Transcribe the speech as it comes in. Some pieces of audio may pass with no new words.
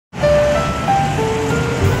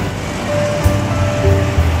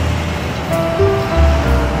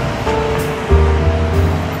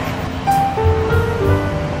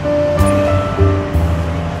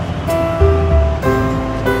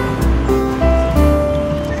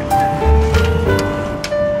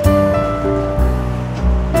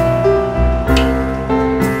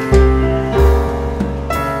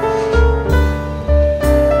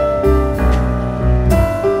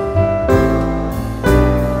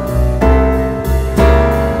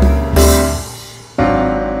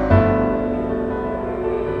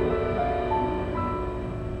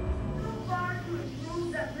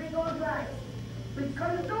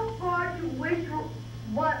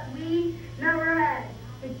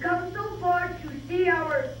see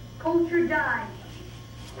our culture die.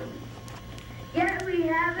 Yet we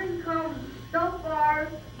haven't come so far,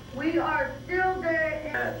 we are still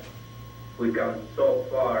there. We come so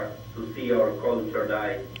far to see our culture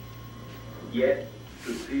die. Yet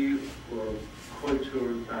to see our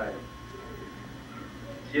culture die.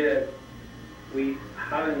 Yet we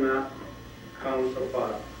haven't come so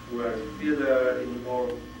far. We are still there in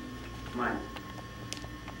our minds.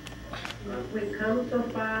 We come so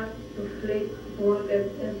far to flip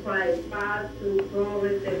burgers and fries, far to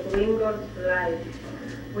improve the gringo's life.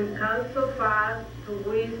 We come so far to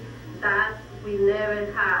wish that we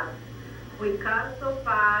never had. We come so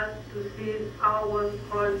far to see our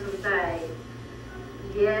culture die.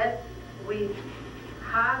 Yet we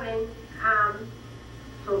haven't come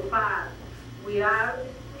so far. We are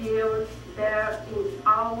still there in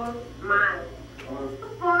our minds. So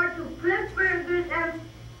far to flip burgers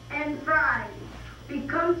and fries. We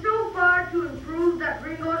come so far to improve the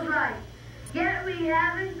gringo's life. Yet we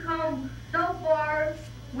haven't come so far,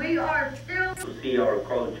 we are still to see our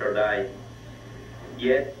culture die.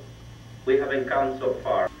 Yet we haven't come so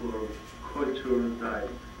far. Our culture die.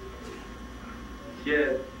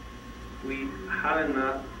 Yet we have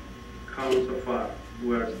not come so far.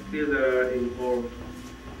 We are still there in our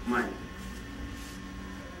minds.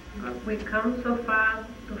 We come so far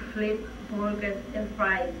to flip burgers and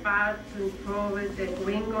fries, far to improve the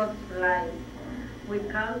gringo's life. We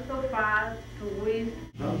come so far to wish.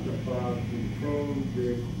 Come so far to improve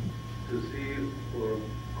to see our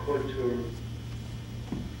culture,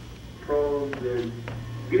 improve the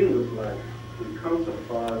gringo's life. We come so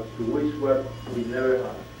far to wish what we never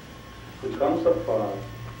had. We come so far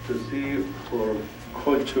to see our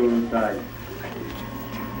culture die.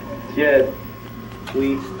 Yet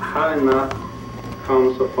we have not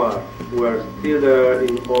come so far. We are still there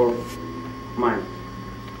in our minds.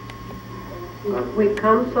 We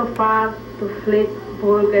come so far to flip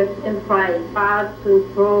burgers and fries, far to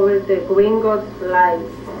improve the gringo's life.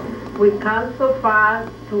 We come so far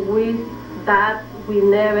to wish that we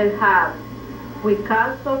never had. We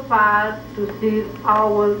come so far to see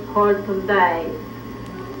our culture die.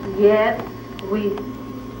 Yet we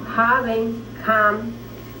haven't come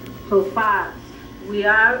so far. We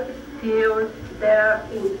are still there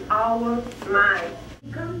in our minds.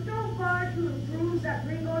 We come so far to improve the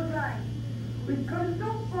gringo's life. We come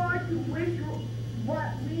so far to wish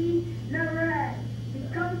what we never had.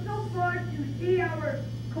 We come so far to see our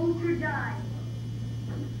culture die.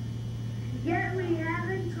 Yet we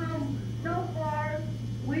haven't come so far,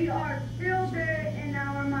 we are still there in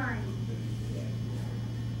our minds.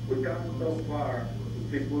 We come so far to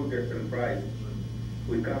flip burgers and fries.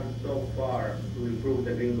 We come so far to improve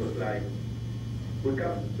the gringo's life. We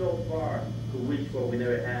come so far to wish what we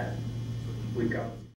never had. We come